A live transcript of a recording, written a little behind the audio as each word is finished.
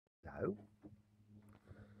Hello.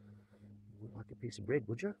 You would like a piece of bread,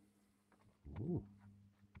 would you? Ooh.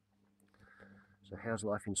 So how's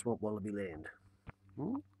life in Swamp Wallaby land?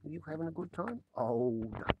 Are you having a good time? Oh,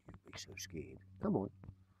 don't you be so scared. Come on.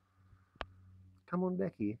 Come on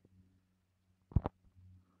back here.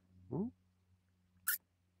 Hmm?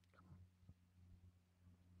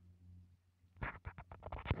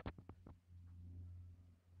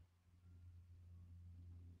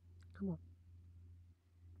 Come on.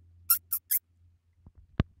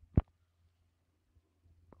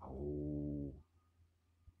 Oh,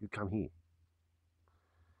 you come here.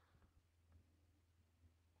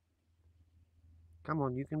 Come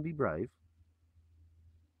on, you can be brave.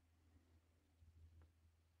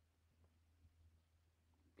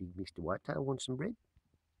 Did Mr. Whitetail want some bread?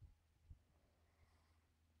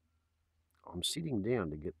 I'm sitting down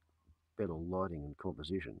to get better lighting and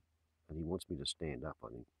composition, and he wants me to stand up, I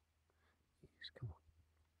think. Yes, come on.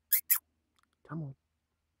 Come on.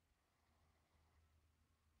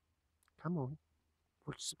 Come on.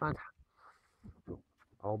 What's the matter?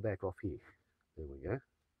 I'll back off here. There we go.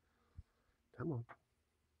 Come on.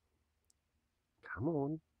 Come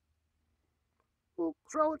on. Well,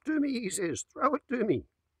 throw it to me, he says. Throw it to me.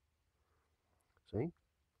 See?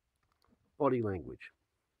 Body language.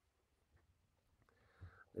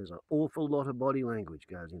 There's an awful lot of body language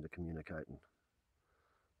goes into communicating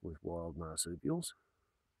with wild marsupials.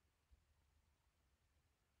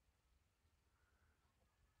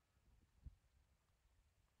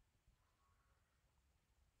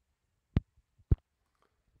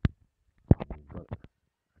 We've got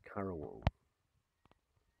a currawong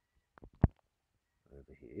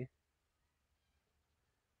over here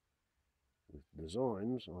with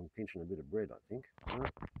designs on pinching a bit of bread, I think.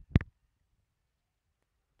 Right.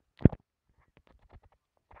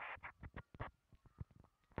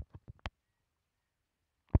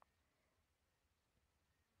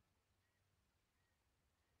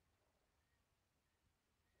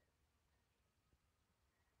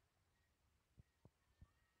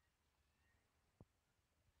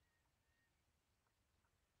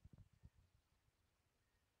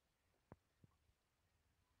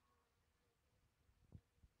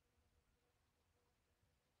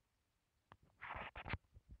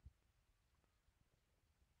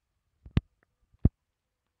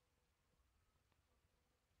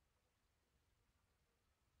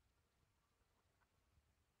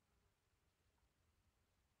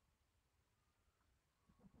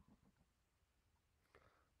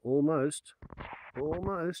 Almost.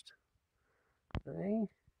 Almost. Hey?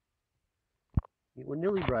 You were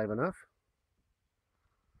nearly brave enough.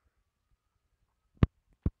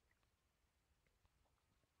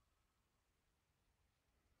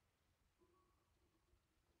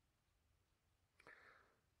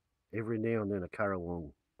 Every now and then a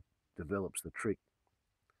currawong develops the trick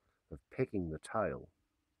of pecking the tail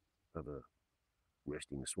of a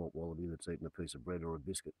resting swamp wallaby that's eaten a piece of bread or a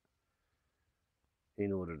biscuit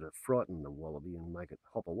in order to frighten the wallaby and make it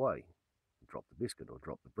hop away, drop the biscuit or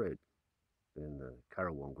drop the bread. Then the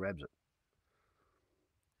currawong grabs it.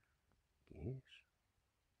 Yes,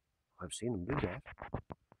 I've seen him do that.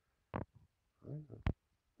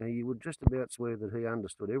 Now you would just about swear that he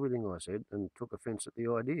understood everything I said and took offence at the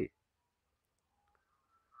idea.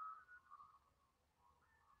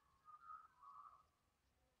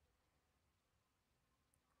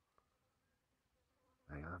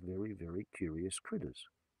 They are very, very curious critters.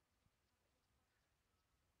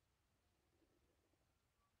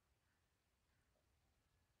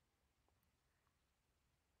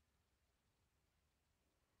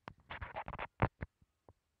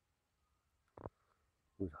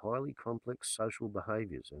 With highly complex social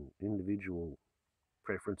behaviours and individual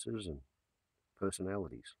preferences and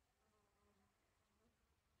personalities.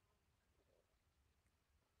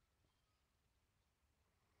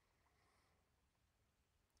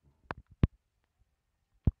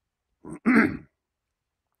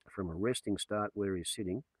 From a resting start where he's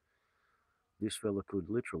sitting, this fella could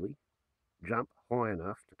literally jump high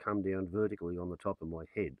enough to come down vertically on the top of my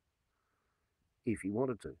head if he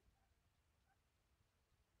wanted to.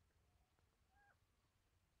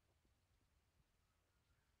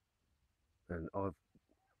 And I've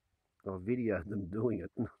videoed them doing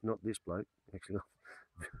it, not this bloke, actually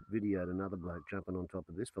I've videoed another bloke jumping on top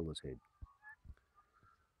of this fella's head.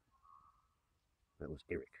 That was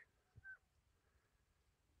Eric.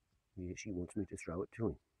 Yes, he wants me to throw it to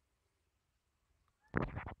him.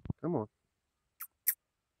 Come on.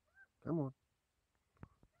 Come on.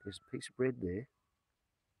 There's a piece of bread there.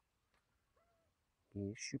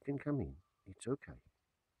 Yes, you can come in. It's okay.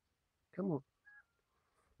 Come on.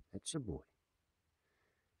 That's a boy.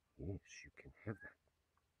 Yes, you can have that.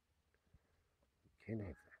 You can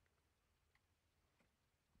have that.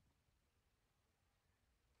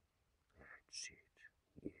 That's it.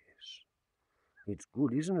 Yes. It's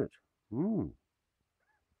good, isn't it?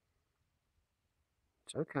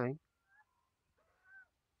 It's okay.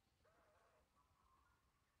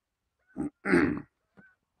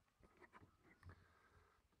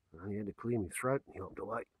 I had to clear my throat and helped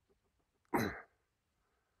away.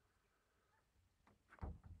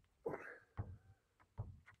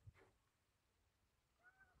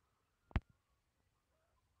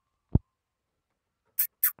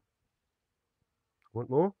 Want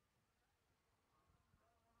more?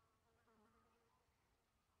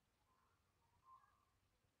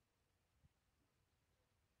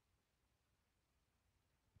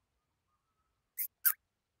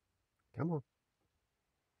 Come on.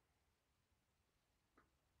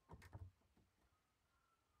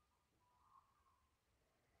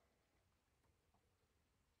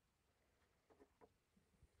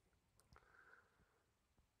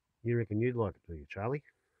 You reckon you'd like it, do you, Charlie?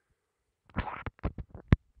 Back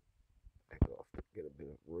off, get a bit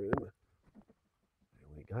of room. There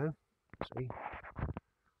we go. See? You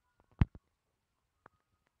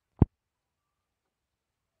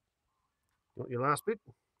want your last bit?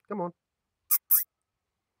 Come on.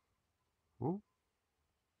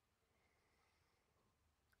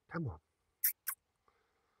 Come on.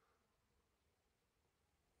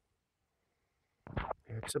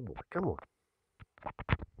 It's a boy. Come on.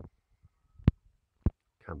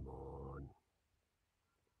 Come on.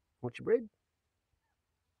 Want your bread?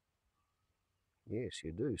 Yes,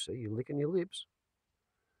 you do. See, you're licking your lips.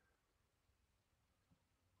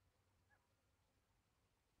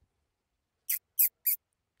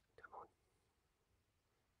 Come on.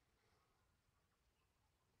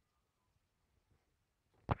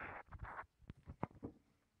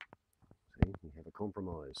 See, we have a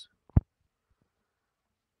compromise.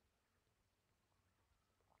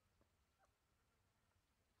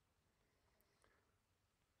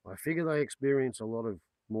 I figure they experience a lot of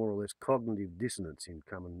more or less cognitive dissonance in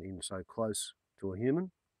coming in so close to a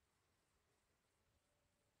human.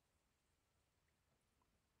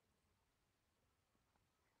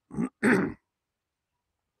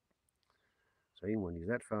 See, when he's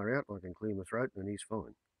that far out, I can clear my throat and he's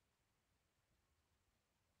fine.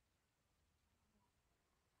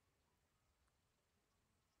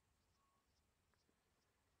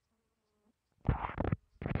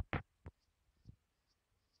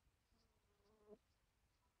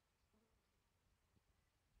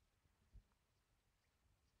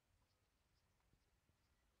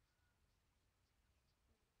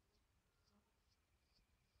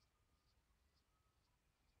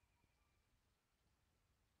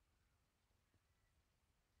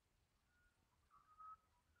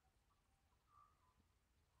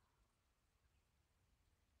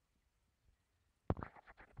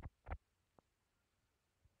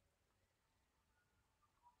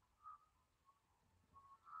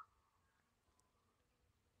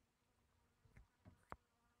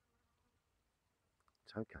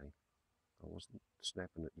 It's okay. I wasn't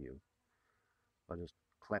snapping at you. I just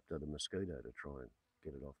clapped at a mosquito to try and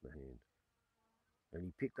get it off my hand. And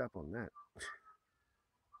he picked up on that.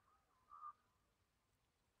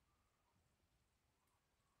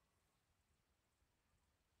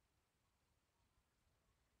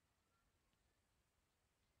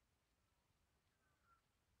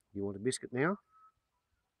 You want a biscuit now?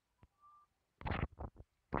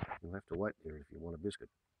 You'll have to wait there if you want a biscuit.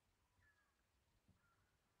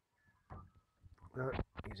 No,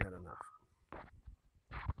 he's had enough.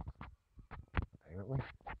 Apparently.